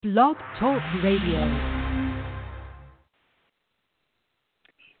Blog Talk Radio.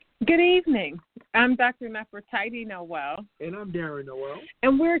 Good evening. I'm Dr. Nefertiti Noel. And I'm Darren Noel.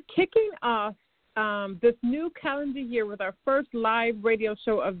 And we're kicking off this new calendar year with our first live radio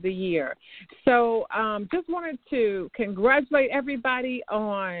show of the year. So just wanted to congratulate everybody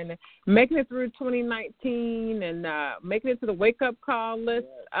on making it through 2019 and making it to the wake-up call list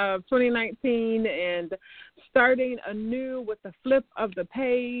of 2019 and starting anew with the flip of the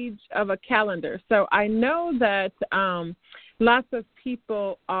page of a calendar. So I know that lots of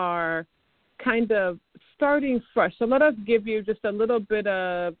people are kind of starting fresh. So let us give you just a little bit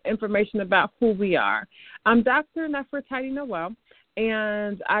of information about who we are. I'm Dr. Nefertiti Noel,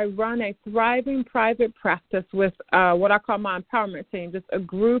 and I run a thriving private practice with what I call my empowerment team, just a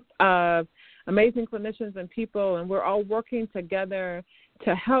group of amazing clinicians and people, and we're all working together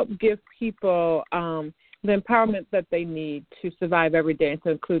to help give people the empowerment that they need to survive every day and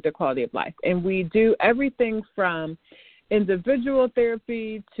to include their quality of life. And we do everything from individual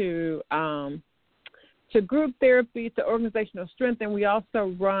therapy to group therapy to organizational strength, and we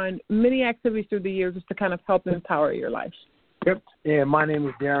also run many activities through the year just to kind of help empower your life. Yep. And my name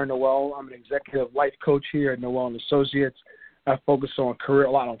is Darren Noel. I'm an executive life coach here at Noel & Associates. I focus on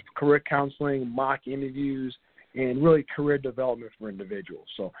a lot of career counseling, mock interviews, and really career development for individuals.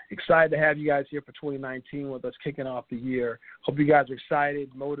 So excited to have you guys here for 2019 with us kicking off the year. Hope you guys are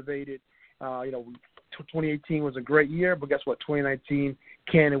excited, motivated. 2018 was a great year, but guess what? 2019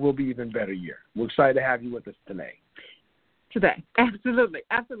 can and will be even better year. We're excited to have you with us today. Absolutely.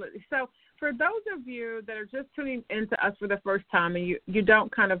 So for those of you that are just tuning into us for the first time and you don't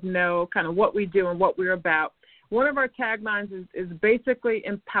kind of know kind of what we do and what we're about, one of our taglines is basically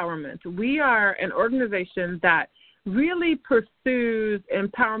empowerment. We are an organization that really pursues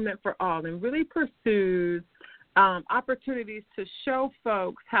empowerment for all and really pursues opportunities to show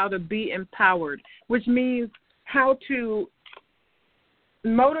folks how to be empowered, which means how to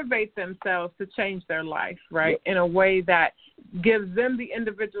motivate themselves to change their life, right, in a way that gives them the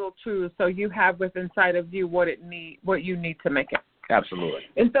individual truth so you have within inside of you what you need to make it. Absolutely.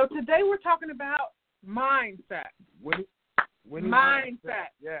 And so today we're talking about mindset.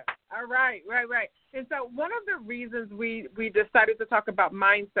 Mindset. Yeah. All right. And so one of the reasons we decided to talk about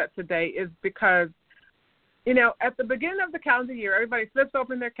mindset today is because at the beginning of the calendar year, everybody flips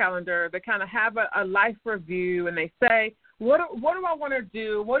open their calendar. They kind of have a life review, and they say, what do I want to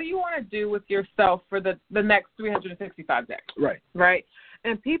do? What do you want to do with yourself for the next 365 days? Right.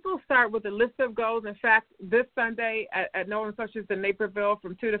 And people start with a list of goals. In fact, this Sunday at Noel & Associates in Naperville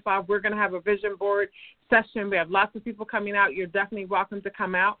from 2 to 5, we're going to have a vision board session. We have lots of people coming out. You're definitely welcome to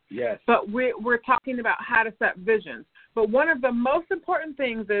come out. Yes. But we're talking about how to set visions. But one of the most important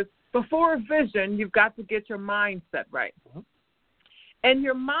things is before a vision, you've got to get your mindset right. Mm-hmm. And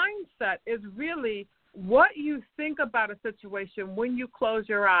your mindset is really what you think about a situation when you close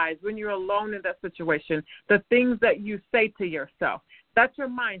your eyes, when you're alone in that situation, the things that you say to yourself. That's your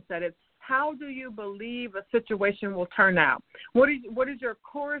mindset. It's how do you believe a situation will turn out? What is your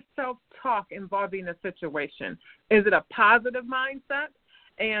core self-talk involving a situation? Is it a positive mindset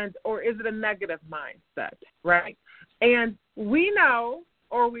or is it a negative mindset, right? And we know,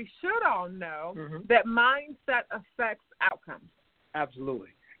 or we should all know, that mindset affects outcomes. Absolutely.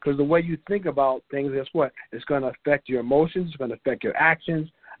 Because the way you think about things, guess what? It's going to affect your emotions. It's going to affect your actions,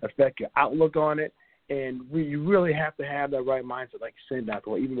 affect your outlook on it. And you really have to have that right mindset, like you said,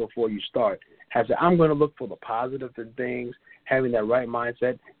 Dr. Even before you start. I'm going to look for the positive in things, having that right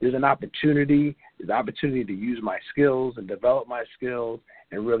mindset. There's an opportunity. There's an opportunity to use my skills and develop my skills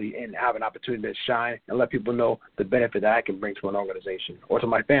and have an opportunity to shine and let people know the benefit that I can bring to an organization or to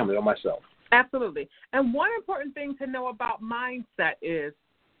my family or myself. Absolutely. And one important thing to know about mindset is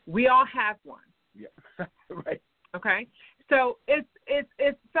we all have one. Yeah, right. Okay? So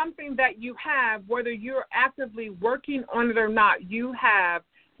it's something that you have, whether you're actively working on it or not. You have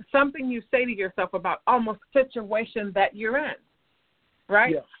something you say to yourself about almost situation that you're in,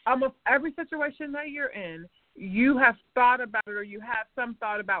 right? Yes. Almost every situation that you're in, you have thought about it or you have some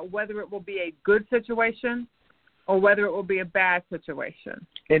thought about whether it will be a good situation or whether it will be a bad situation.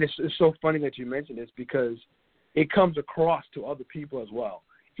 And it's so funny that you mentioned this because it comes across to other people as well.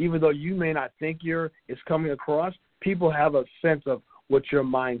 Even though you may not think it's coming across, people have a sense of what your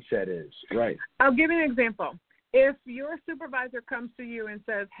mindset is, right? I'll give you an example. If your supervisor comes to you and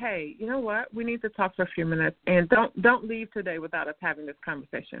says, hey, you know what, we need to talk for a few minutes, and don't leave today without us having this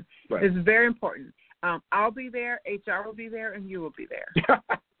conversation. Right. It's very important. I'll be there, HR will be there, and you will be there.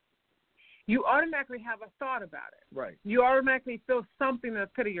 You automatically have a thought about it. Right. You automatically feel something in the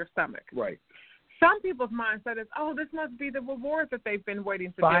pit of your stomach. Right. Some people's mindset is, oh, this must be the reward that they've been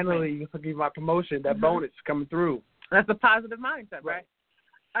waiting to Finally, you can give my promotion, that bonus coming through. That's a positive mindset, right?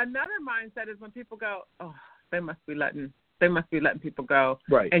 Another mindset is when people go, oh, they must be letting people go,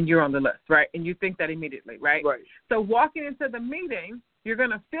 right? And you're on the list, right? And you think that immediately, right? Right. So walking into the meeting, you're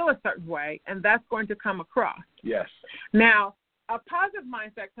going to feel a certain way, and that's going to come across. Yes. Now, a positive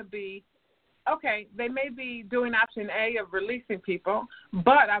mindset could be, okay, they may be doing option A of releasing people,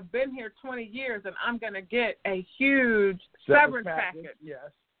 but I've been here 20 years, and I'm going to get a huge severance package. Yes.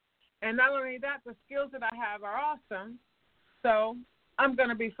 And not only that, the skills that I have are awesome, so I'm going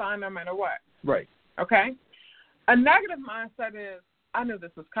to be fine no matter what. Right. Okay? A negative mindset is, I knew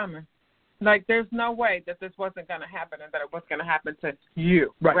this was coming. Like, there's no way that this wasn't going to happen and that it was going to happen to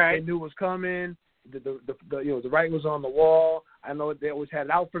you. Right. They knew it was coming. The writing was on the wall. I know they always had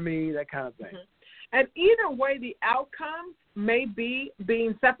it out for me, that kind of thing. And either way, the outcome may be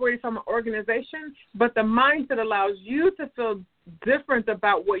being separated from an organization, but the mindset allows you to feel different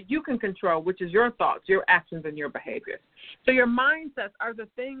about what you can control, which is your thoughts, your actions, and your behaviors. So your mindsets are the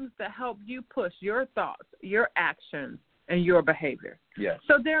things that help you push your thoughts, your actions, and your behavior. Yes.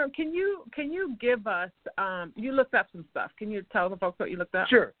 So, Darren, can you give us? You looked up some stuff. Can you tell the folks what you looked up?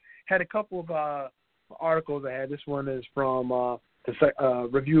 Sure. Had a couple of articles I had. This one is from the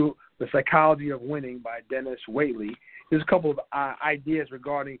review, The Psychology of Winning by Dennis Waitley. There's a couple of ideas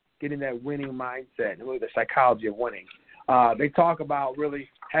regarding getting that winning mindset and really the psychology of winning. They talk about really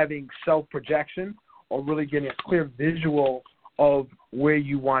having self-projection or really getting a clear visual of where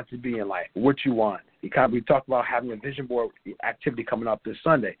you want to be in life, what you want. We talked about having a vision board activity coming up this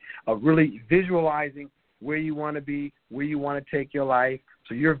Sunday, of really visualizing where you want to be, where you want to take your life,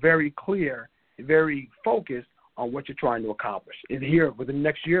 so you're very clear, very focused on what you're trying to accomplish. And here, within the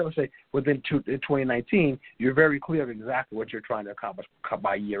next year, let's say within 2019, you're very clear of exactly what you're trying to accomplish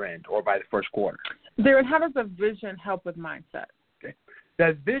by year end or by the first quarter. Darren, how does a vision help with mindset? Okay.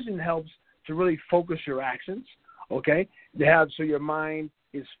 That vision helps to really focus your actions, okay? So your mind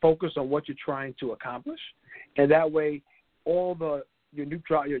is focused on what you're trying to accomplish, and that way all your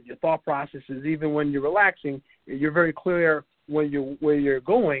thought processes, even when you're relaxing, you're very clear where you're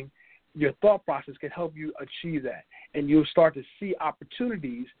going. Your thought process can help you achieve that, and you'll start to see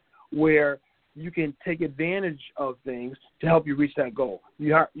opportunities where you can take advantage of things to help you reach that goal.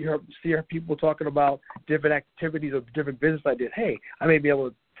 You hear people talking about different activities or different business ideas. Hey, I may be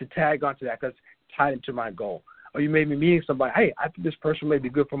able to tag onto that because it's tied into my goal. Or you may be meeting somebody, hey, I think this person may be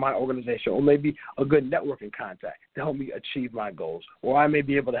good for my organization, or maybe a good networking contact to help me achieve my goals. Or I may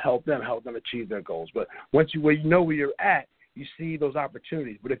be able to help them achieve their goals. But once you know where you're at, you see those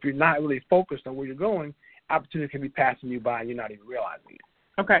opportunities. But if you're not really focused on where you're going, opportunity can be passing you by and you're not even realizing it.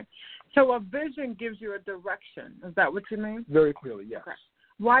 Okay. So a vision gives you a direction. Is that what you mean? Very clearly, yes. Okay.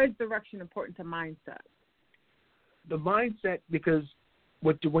 Why is direction important to mindset? The mindset, because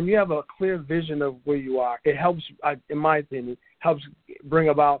when you have a clear vision of where you are, it helps, in my opinion, helps bring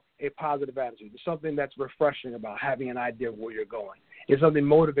about a positive attitude. There's something that's refreshing about having an idea of where you're going. It's something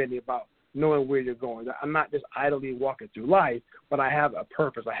motivating about knowing where you're going. I'm not just idly walking through life, but I have a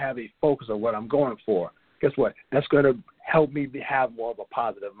purpose. I have a focus of what I'm going for. Guess what? That's going to help me have more of a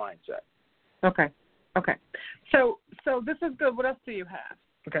positive mindset. Okay. So this is good. What else do you have?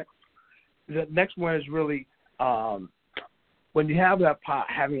 Okay. The next one is really when you have that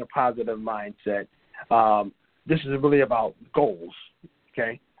having a positive mindset, this is really about goals,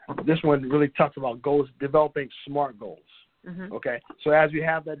 okay? This one really talks about goals, developing SMART goals, okay? So as you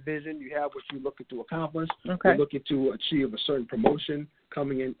have that vision, you have what you're looking to accomplish. Okay. You're looking to achieve a certain promotion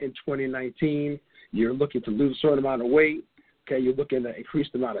coming in 2019. You're looking to lose a certain amount of weight. Okay, you're looking to increase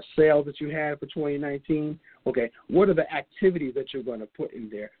the amount of sales that you have for 2019. Okay, what are the activities that you're going to put in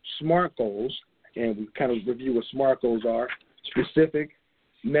there? SMART goals, and we kind of review what SMART goals are: specific,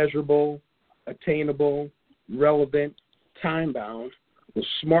 measurable, attainable, relevant, time-bound. With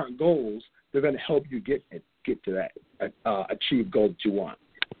SMART goals, they're going to help you get to that achieved goal that you want.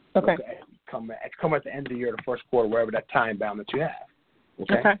 Okay. Come at the end of the year, the first quarter, wherever that time-bound that you have.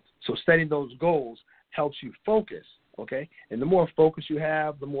 Okay. So setting those goals helps you focus. Okay, and the more focus you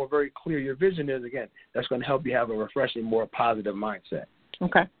have, the more very clear your vision is. Again, that's going to help you have a refreshing, more positive mindset.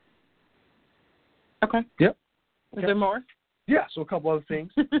 Okay. Yep. Is there more? Yeah, so a couple other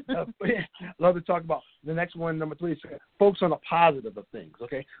things. I'd love to talk about. The next one, number 3, is focus on the positive of things,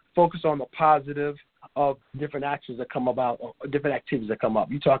 okay? Focus on the positive of different actions that come about, or different activities that come up.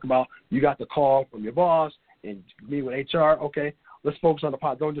 You talk about you got the call from your boss and meet with HR, okay? Let's focus on the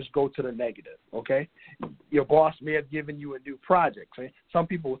positive. Don't just go to the negative, okay? Your boss may have given you a new project. Okay? Some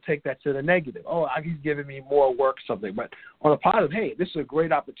people will take that to the negative. Oh, he's giving me more work or something. But on the positive, hey, this is a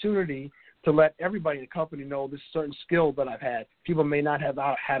great opportunity to let everybody in the company know this certain skill that I've had. People may not have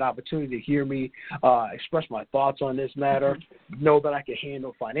had opportunity to hear me express my thoughts on this matter, know that I can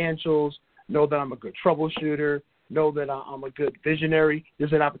handle financials, know that I'm a good troubleshooter, know that I'm a good visionary.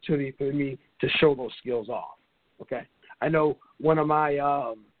 There's an opportunity for me to show those skills off. Okay, I know one of my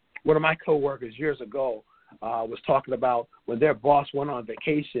coworkers years ago was talking about when their boss went on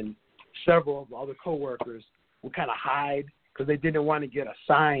vacation, several of the other coworkers would kind of hide because they didn't want to get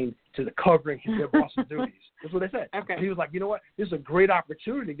assigned to the covering their boss's duties. That's what they said. Okay. And he was like, you know what? This is a great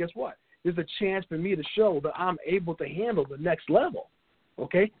opportunity. Guess what? There's a chance for me to show that I'm able to handle the next level.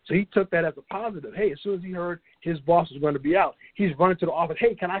 Okay? So he took that as a positive. Hey, as soon as he heard his boss was going to be out, he's running to the office.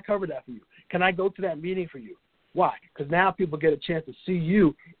 Hey, can I cover that for you? Can I go to that meeting for you? Why? Because now people get a chance to see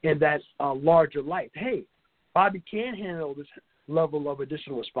you in that larger light. Hey, Bobby can handle this level of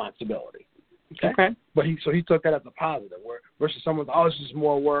additional responsibility. Okay. But he took that as a positive, versus someone's, it's just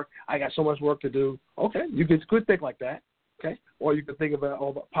more work. I got so much work to do. Okay, you could think like that. Okay, or you could think about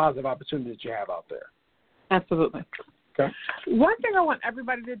all the positive opportunities that you have out there. Absolutely. Okay. One thing I want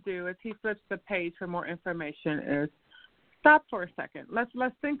everybody to do as he flips the page for more information is stop for a second. Let's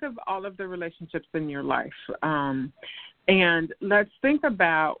think of all of the relationships in your life, and let's think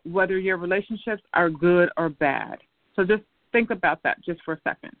about whether your relationships are good or bad. So just think about that just for a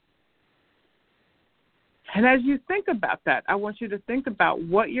second. And as you think about that, I want you to think about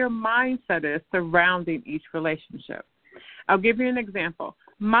what your mindset is surrounding each relationship. I'll give you an example.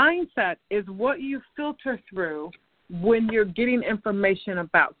 Mindset is what you filter through when you're getting information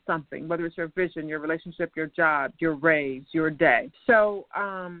about something, whether it's your vision, your relationship, your job, your raise, your day. So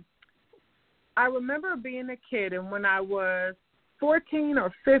I remember being a kid, and when I was 14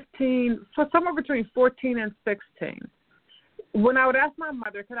 or 15, so somewhere between 14 and 16, when I would ask my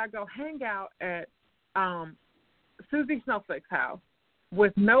mother, could I go hang out at Susie Snowflake's house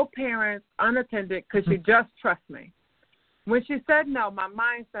with no parents, unattended, could she just trust me? When she said no, my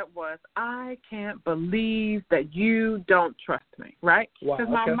mindset was, I can't believe that you don't trust me, right? Because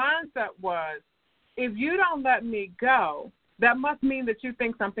my mindset was, if you don't let me go, that must mean that you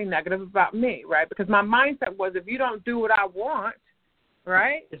think something negative about me, right? Because my mindset was, if you don't do what I want,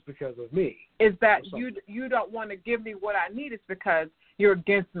 right? It's because of me. Is that you don't want to give me what I need. It's because you're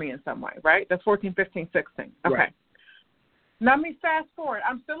against me in some way, right? That's 14, 15, 16. Okay. Right. Now, let me fast forward.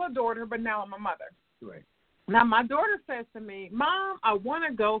 I'm still a daughter, but now I'm a mother. Right. Now, my daughter says to me, Mom, I want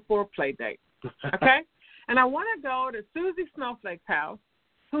to go for a play date, okay? And I want to go to Susie Snowflake's house,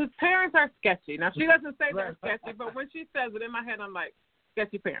 whose parents are sketchy. Now, she doesn't say they're sketchy, but when she says it in my head, I'm like,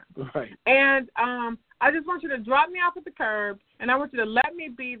 sketchy parents. Right. And I just want you to drop me off at the curb, and I want you to let me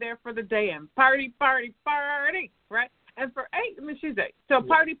be there for the day and party, right? And for 8, she's 8. So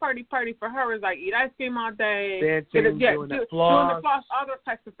party for her is like eat ice cream all day, dancing, doing the floss, all those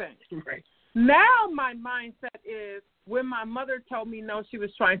types of things. Right. Now my mindset is when my mother told me no, she was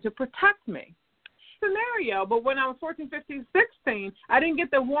trying to protect me. Scenario, but when I was 14, 15, 16, I didn't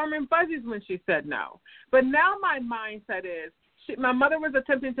get the warm and fuzzies when she said no. But now my mindset is my mother was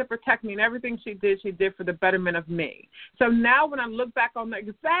attempting to protect me, and everything she did for the betterment of me. So now when I look back on the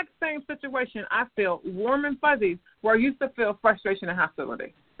exact same situation, I feel warm and fuzzies where I used to feel frustration and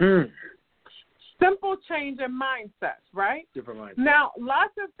hostility. Simple change in mindsets, right? Different mindset. Now,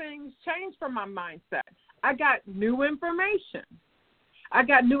 lots of things changed from my mindset. I got new information. I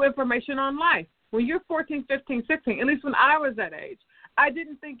got new information on life. When you're 14, 15, 16, at least when I was that age, I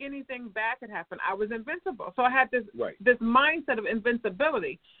didn't think anything bad could happen. I was invincible. So I had this mindset of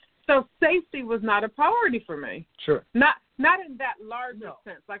invincibility. So safety was not a priority for me. Sure. Not in that larger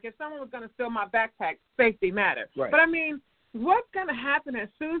sense. Like if someone was going to steal my backpack, safety mattered. Right. But I mean, what's going to happen at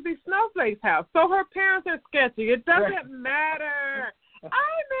Susie Snowflake's house? So her parents are sketchy. It doesn't matter.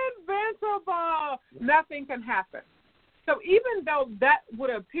 I'm invincible. Nothing can happen. So even though that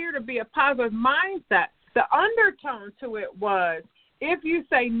would appear to be a positive mindset, the undertone to it was, if you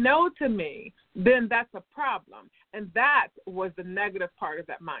say no to me, then that's a problem. And that was the negative part of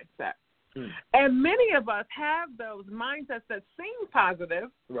that mindset. And many of us have those mindsets that seem positive,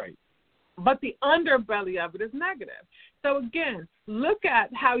 right, but the underbelly of it is negative. So, again, look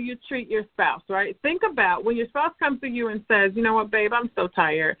at how you treat your spouse, right? Think about when your spouse comes to you and says, you know what, babe, I'm so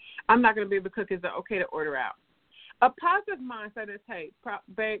tired. I'm not going to be able to cook. Is it okay to order out? A positive mindset is, hey,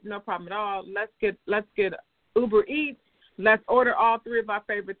 babe, no problem at all. Let's get Uber Eats. Let's order all 3 of our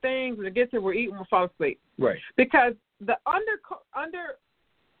favorite things. When it gets here, we'll eat and we'll fall asleep. Right. Because the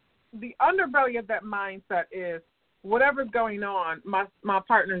underbelly of that mindset is whatever's going on, my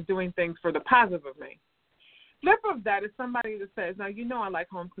partner's doing things for the positive of me. Flip of that is somebody that says, now, you know I like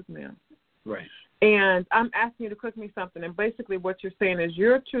home-cooked meals. Right. And I'm asking you to cook me something, and basically what you're saying is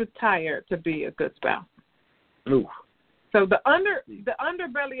you're too tired to be a good spouse. Ooh. So the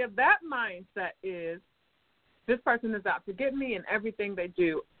underbelly of that mindset is this person is out to get me, and everything they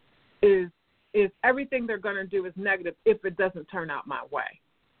do is everything they're going to do is negative if it doesn't turn out my way.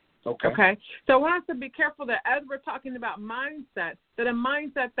 Okay. So we have to be careful that as we're talking about mindset, that a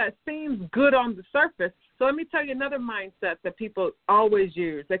mindset that seems good on the surface. So let me tell you another mindset that people always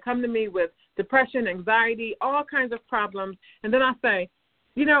use. They come to me with depression, anxiety, all kinds of problems, and then I say,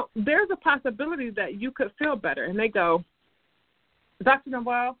 there's a possibility that you could feel better. And they go, Dr.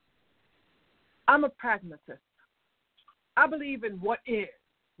 Noel, I'm a pragmatist. I believe in what is.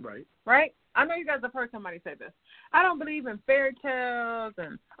 Right? I know you guys have heard somebody say this. I don't believe in fairy tales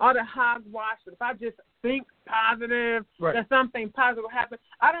and all the hogwash. But if I just think positive, that something positive will happen.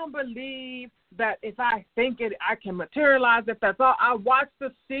 I don't believe that if I think it, I can materialize it. That's all. I watch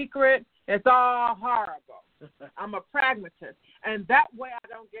The Secret. It's all horrible. I'm a pragmatist. And that way I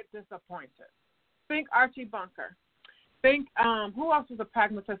don't get disappointed. Think Archie Bunker. Think, who else was a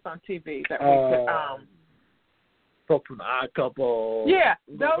pragmatist on TV that we could, from the Odd Couple. Yeah,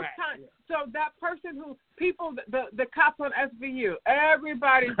 those kinds. So that person who people, the cops on SVU,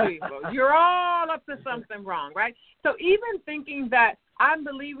 everybody's evil. You're all up to something wrong, right? So even thinking that I'm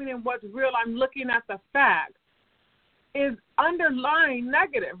believing in what's real, I'm looking at the facts, is underlying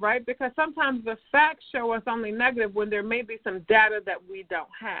negative, right? Because sometimes the facts show us only negative when there may be some data that we don't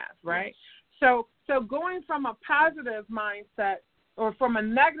have, right? So going from a positive mindset or from a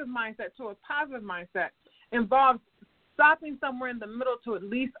negative mindset to a positive mindset involves stopping somewhere in the middle to at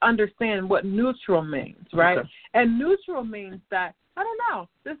least understand what neutral means, right? Okay. And neutral means that, I don't know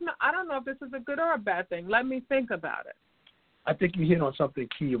if this is a good or a bad thing. Let me think about it. I think you hit on something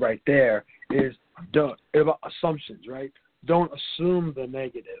key right there is about assumptions, right? Don't assume the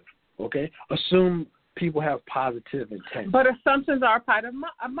negative, okay? Assume people have positive intent. But assumptions are a part of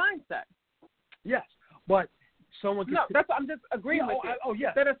a mindset. Yes, but someone can... No, that's what I'm just agreeing with you. Oh,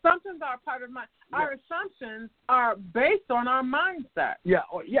 yeah. That assumptions are a part of our assumptions are based on our mindset. Yeah,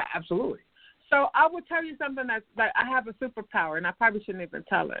 absolutely. So I will tell you something that I have a superpower, and I probably shouldn't even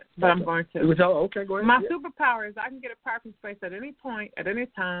tell it, but I'm going to. Okay, go ahead. My superpower is I can get a parking space at any point, at any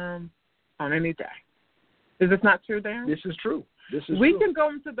time, on any day. Is this not true, Dan? This is true. We can go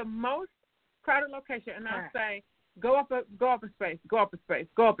into the most crowded location, and I'll say, go up a space, go up a space,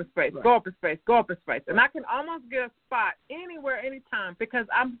 go up a space, go up a space, go up a space. And I can almost get a spot anywhere, anytime, because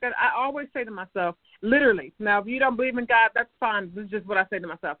I always say to myself, literally, now if you don't believe in God, that's fine. This is just what I say to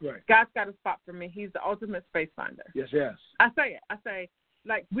myself. Right. God's got a spot for me. He's the ultimate space finder. Yes. I say it. I say,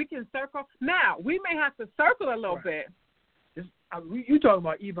 like, we can circle. Now, we may have to circle a little bit. You talking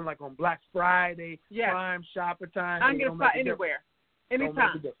about even like on Black Friday, prime shopper time. I can get a spot anywhere,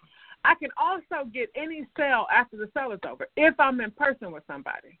 anytime. I can also get any sale after the sale is over if I'm in person with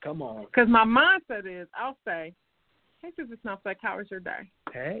somebody. Come on. Because my mindset is I'll say, hey, Susie Snowflake, how was your day?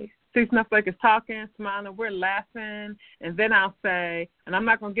 Hey. Susie Snowflake is talking, smiling, we're laughing. And then I'll say, and I'm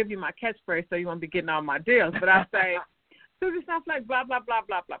not going to give you my catchphrase so you won't be getting all my deals, but I'll say, Susie Snowflake, blah, blah, blah,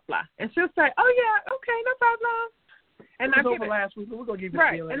 blah, blah, blah. And she'll say, oh, yeah, okay, no problem. And I give it. Last week, we're going to give you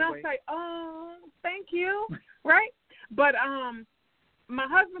right. the deal And anyway. I'll say, oh, thank you, right? But my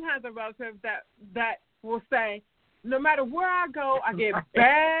husband has a relative that will say, no matter where I go, I get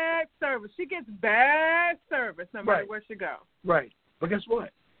bad service. She gets bad service no matter where she goes. Right. But guess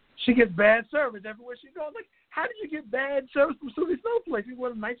what? She gets bad service everywhere she goes. Like, how did you get bad service from Susie Snowflake? She's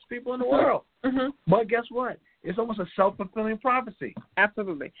one of the nicest people in the world. Mm-hmm. But guess what? It's almost a self-fulfilling prophecy.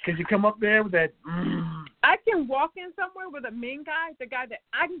 Absolutely. Because you come up there with that... I can walk in somewhere with a mean guy, the guy that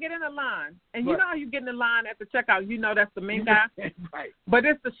I can get in a line. And you know how you get in the line at the checkout, you know that's the mean guy? Right. But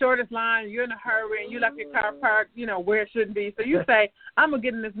it's the shortest line, you're in a hurry, and you left your car parked, where it shouldn't be. So you say, I'm going to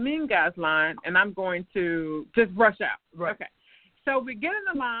get in this mean guy's line, and I'm going to just rush out. Right. Okay. So we get in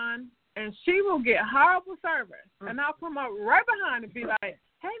the line, and she will get horrible service. And I'll come up right behind and be like,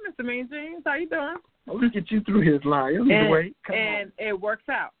 hey, Mr. Mean Jeans, how you doing? I'll get you through his line. And it works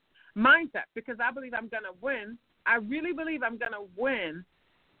out. Mindset, because I believe I'm going to win. I really believe I'm going to win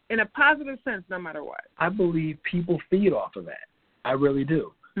in a positive sense no matter what. I believe people feed off of that. I really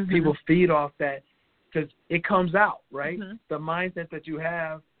do. Mm-hmm. People feed off that because it comes out, right? Mm-hmm. The mindset that you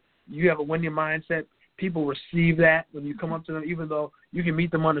have a winning mindset. People receive that when you come up to them, even though you can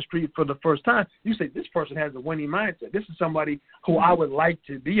meet them on the street for the first time. You say, this person has a winning mindset. This is somebody who I would like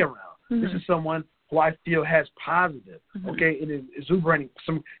to be around. Mm-hmm. This is someone who I feel has positive, okay, and is exuberating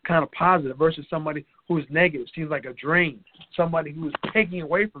some kind of positive versus somebody who is negative, seems like a drain, somebody who is taking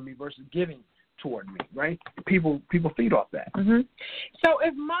away from me versus giving toward me, right? People feed off that. Mm-hmm. So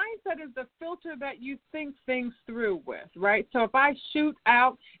if mindset is the filter that you think things through with, right? So if I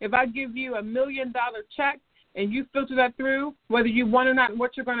give you $1 million check and you filter that through, whether you want or not and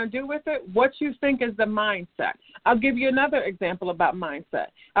what you're going to do with it, what you think is the mindset. I'll give you another example about mindset.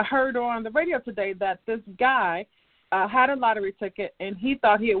 I heard on the radio today that this guy had a lottery ticket, and he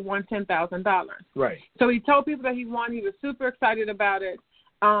thought he had won $10,000. Right. So he told people that he won. He was super excited about it.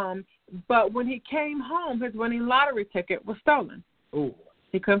 But when he came home, his winning lottery ticket was stolen. Ooh.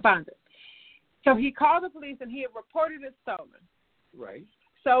 He couldn't find it. So he called the police, and he had reported it stolen. Right.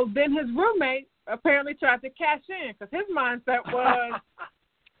 So then his roommate apparently tried to cash in because his mindset was,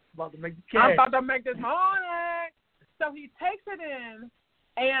 about to make the cash. I'm about to make this money. So he takes it in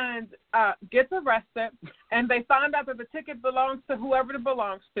and gets arrested, and they find out that the ticket belongs to whoever it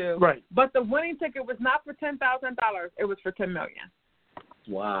belongs to. Right. But the winning ticket was not for $10,000. It was for $10 million.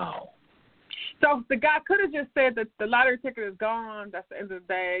 Wow. So the guy could have just said that the lottery ticket is gone. That's the end of the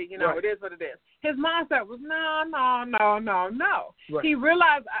day. You know, right. It is what it is. His mindset was, no. Right. He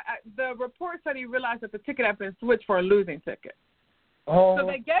realized, the report said he realized that the ticket had been switched for a losing ticket. Oh. So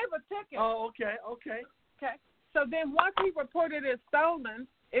they gave a ticket. Oh, okay. Okay. So then once he reported it stolen,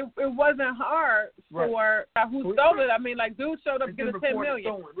 it wasn't hard right. for who stole it. I mean, like, dude showed up to get a $10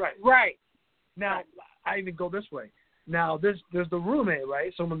 million. Stolen. Right. Right. Now, I even go this way. Now, there's the roommate,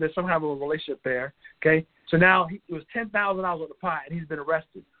 right? There's some kind of a relationship there, okay? So now it was $10,000 on the pot, and he's been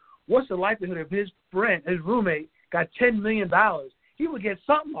arrested. What's the likelihood if his roommate, got $10 million, he would get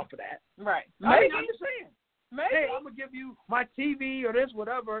something off of that? Right. Maybe. I'm just saying. Maybe. Hey, I'm going to give you my TV or this,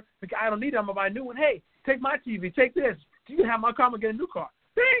 whatever. I don't need it. I'm going to buy a new one. Hey, take my TV. Take this. You can have my car. I'm going to get a new car.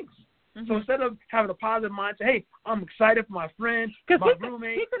 Thanks. Mm-hmm. So instead of having a positive mindset, hey, I'm excited for my friend, my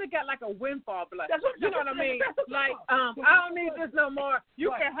roommate. He could have got like a windfall, but you know what I mean? Like, I don't need this no more.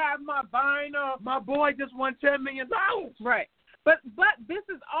 You can have my vinyl. My boy just won $10 million. Right. But this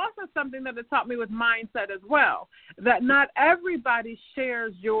is also something that it taught me with mindset as well, that not everybody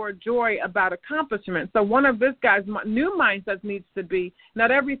shares your joy about accomplishment. So one of this guy's new mindsets needs to be, not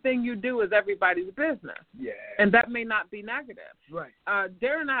everything you do is everybody's business. Yeah. And that may not be negative. Right.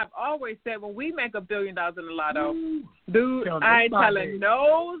 Darren and I have always said when we make $1 billion in the lotto, dude, I ain't telling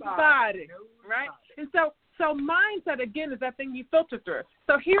nobody. Right? And so mindset, again, is that thing you filter through.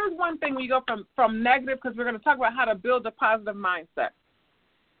 So here's one thing when you go from negative, because we're going to talk about how to build a positive mindset.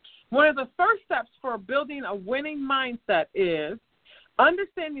 One of the first steps for building a winning mindset is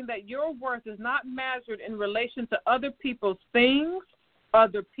understanding that your worth is not measured in relation to other people's things,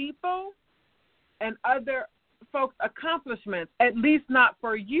 other people, and other folks' accomplishments, at least not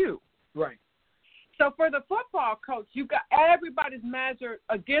for you. Right. So for the football coach, you got everybody's measured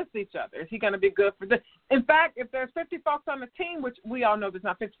against each other. Is he going to be good for this? In fact, if there's 50 folks on the team, which we all know there's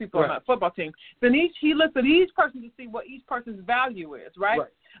not 50 people on a football team, then he looks at each person to see what each person's value is, right?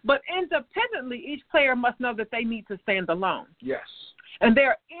 But independently, each player must know that they need to stand alone. Yes. And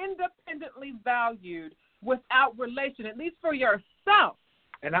they're independently valued without relation, at least for yourself.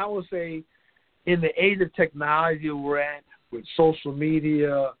 And I will say, in the age of technology we're at, with social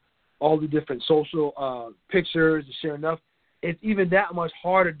media, all the different social pictures and sharing enough, it's even that much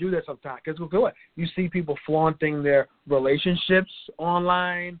harder to do that sometimes. Because you see people flaunting their relationships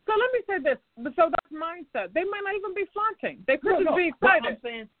online. So let me say this. So that's mindset. They might not even be flaunting. They could just be excited. I'm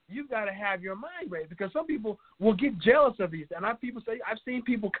saying you've got to have your mind right, because some people will get jealous of these. And I've seen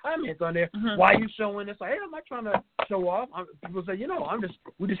people comment on there, why are you showing this? Like, hey, I'm not trying to show off. People say,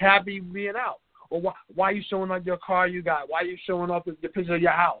 we're just happy being out. Or why are you showing off your car you got? Why are you showing off the picture of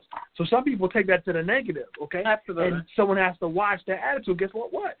your house? So some people take that to the negative, okay? Absolutely. And someone has to watch their attitude. Guess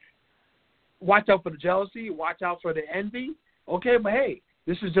what? Watch out for the jealousy. Watch out for the envy. Okay, but hey,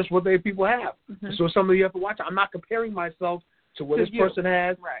 this is just what people have. So some of you have to watch out. I'm not comparing myself to what this person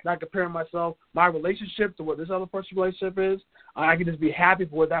has. Right. Not comparing my relationship to what this other person's relationship is. I can just be happy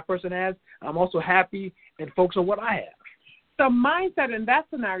for what that person has. I'm also happy and focus on what I have. So mindset in that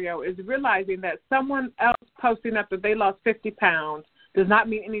scenario is realizing that someone else posting up that they lost 50 pounds does not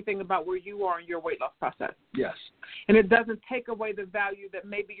mean anything about where you are in your weight loss process. Yes. And it doesn't take away the value that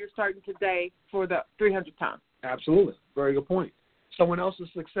maybe you're starting today for the 300 pounds. Absolutely. Very good point. Someone else's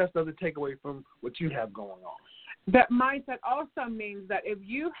success doesn't take away from what you have going on. That mindset also means that if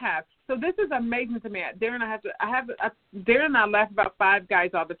you have, so this is amazing to me. Darren and I laugh about Five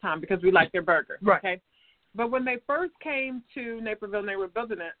Guys all the time because we like their burger. Right. Okay. But when they first came to Naperville and they were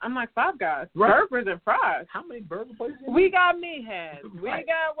building it, I'm like, Five Guys, right. burgers and fries. How many burger places? We got Meathead. Right.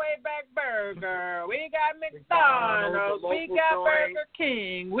 We got Wayback Burger. We got McDonald's. We got Burger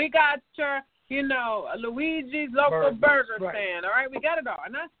King. We got your, Luigi's local burger stand. All right, we got it all.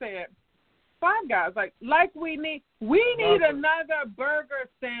 And I said, Five Guys. Like we need another burger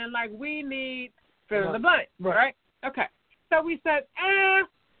stand. Like we need fill in the blank, right? Okay. So we said,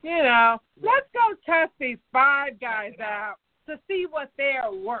 let's go test these Five Guys out to see what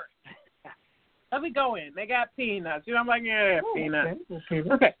they're worth. Let me go in. They got peanuts. I'm like, yeah, peanuts.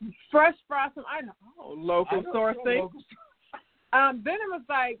 Okay. Fresh frosting. I know. Local sourcing. Then it was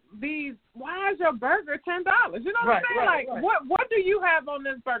like why is your burger $10? You know what I'm saying? What do you have on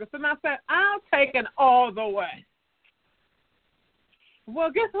this burger? So I said, I'll take it all the way.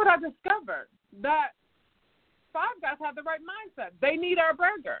 Well, guess what I discovered? That Five Guys have the right mindset. They need our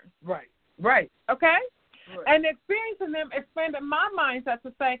burger. Right. Okay? Right. And experiencing them expanded my mindset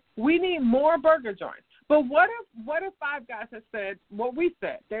to say, we need more burger joints. But what if Five Guys had said what we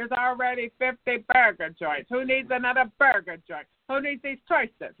said? There's already 50 burger joints. Who needs another burger joint? Who needs these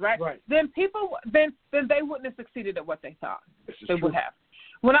choices, right? Then then they wouldn't have succeeded at what they thought they would have.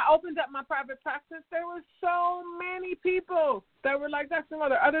 When I opened up my private practice, there were so many people that were like, that's some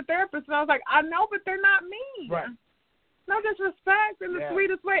other therapists. And I was like, I know, but they're not me. Right. No disrespect in the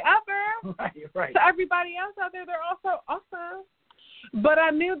sweetest way ever. Right. To everybody else out there, they're also awesome. But I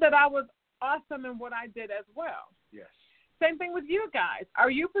knew that I was awesome in what I did as well. Yes. Same thing with you guys.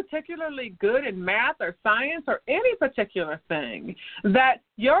 Are you particularly good in math or science or any particular thing that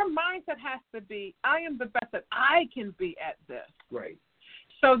your mindset has to be, I am the best that I can be at this. Right.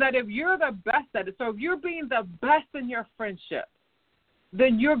 So that if you're the best at it, so if you're being the best in your friendship,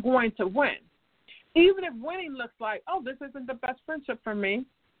 then you're going to win. Even if winning looks like, oh, this isn't the best friendship for me.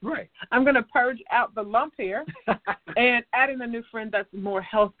 Right. I'm going to purge out the lump here and add in a new friend that's more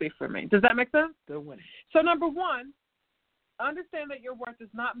healthy for me. Does that make sense? Still winning. So number one, understand that your worth is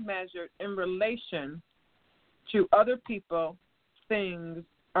not measured in relation to other people, things,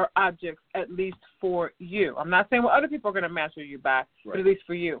 or objects, at least for you. I'm not saying what other people are going to measure you by, but at least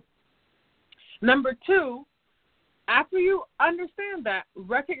for you. Number two, after you understand that,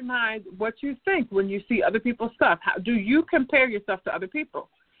 recognize what you think when you see other people's stuff. How do you compare yourself to other people?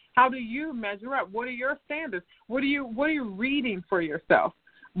 How do you measure up? What are your standards? What are you reading for yourself?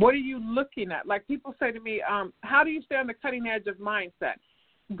 What are you looking at? Like people say to me, how do you stay on the cutting edge of mindset?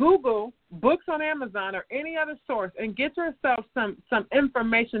 Google books on Amazon or any other source and get yourself some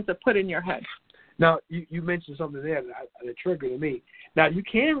information to put in your head. Now, you mentioned something there that triggered me. Now, you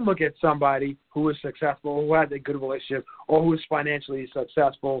can look at somebody who is successful, who has a good relationship, or who is financially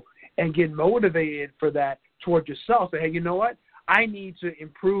successful and get motivated for that toward yourself. Say, hey, you know what? I need to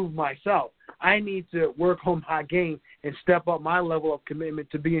improve myself. I need to work on my game and step up my level of commitment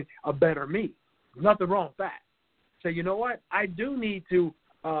to being a better me. Nothing wrong with that. Say, you know what? I do need to,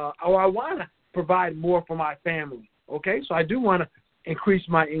 or I want to provide more for my family. Okay? So I do want to increase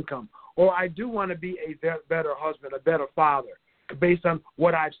my income. Or I do want to be a better husband, a better father, based on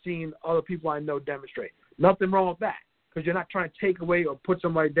what I've seen other people I know demonstrate. Nothing wrong with that, because you're not trying to take away or put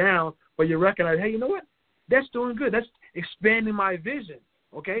somebody down, but you recognize, hey, you know what? That's doing good. That's expanding my vision,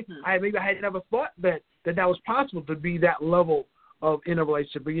 okay? Maybe I had never thought that was possible to be that level of in a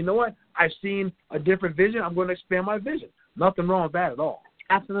relationship. But you know what? I've seen a different vision. I'm going to expand my vision. Nothing wrong with that at all.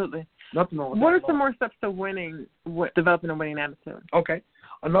 Absolutely. Nothing wrong with that. What are some more steps to winning, developing a winning attitude? Okay.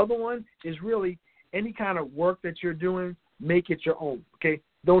 Another one is really any kind of work that you're doing, make it your own, okay?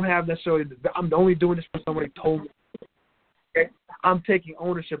 Don't have necessarily, I'm only doing this because somebody told me. Okay? I'm taking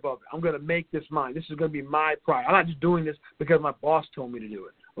ownership of it. I'm going to make this mine. This is going to be my pride. I'm not just doing this because my boss told me to do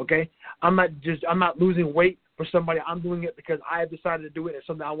it, okay? I'm not losing weight for somebody. I'm doing it because I have decided to do it. It's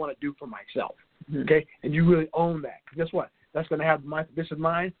something I want to do for myself, okay? And you really own that. Because guess what? That's going to have this is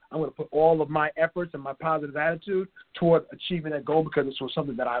mine. I'm going to put all of my efforts and my positive attitude toward achieving that goal because it's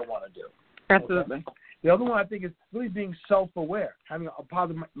something that I want to do. Absolutely. Okay? The other one I think is really being self-aware. Having a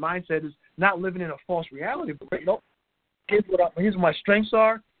positive mindset is not living in a false reality, but here's what my strengths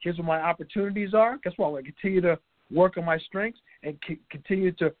are. Here's what my opportunities are. Guess what? I'm going to continue to work on my strengths and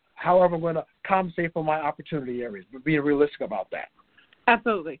continue to, however, I'm going to compensate for my opportunity areas, but being realistic about that.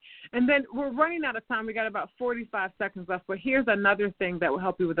 Absolutely. And then we're running out of time. We got about 45 seconds left, but here's another thing that will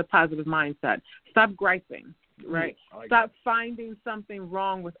help you with a positive mindset. Stop griping, right? Stop finding something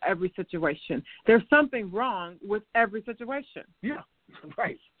wrong with every situation. There's something wrong with every situation. Yeah,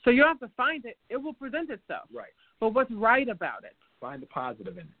 right. So you don't have to find it. It will present itself. Right. But what's right about it? Find the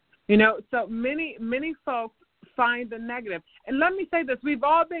positive in it. You know, so many folks find the negative. And let me say this. We've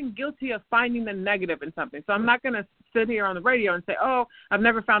all been guilty of finding the negative in something. So I'm not going to sit here on the radio and say, oh, I've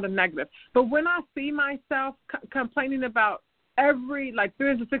never found a negative. But when I see myself complaining about every,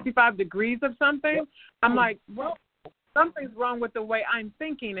 365 degrees of something, I'm like, well, something's wrong with the way I'm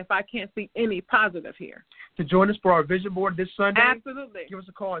thinking if I can't see any positive here. To join us for our vision board this Sunday, Absolutely. give us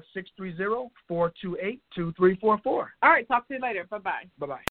a call at 630-428-2344. All right, talk to you later. Bye-bye. Bye-bye.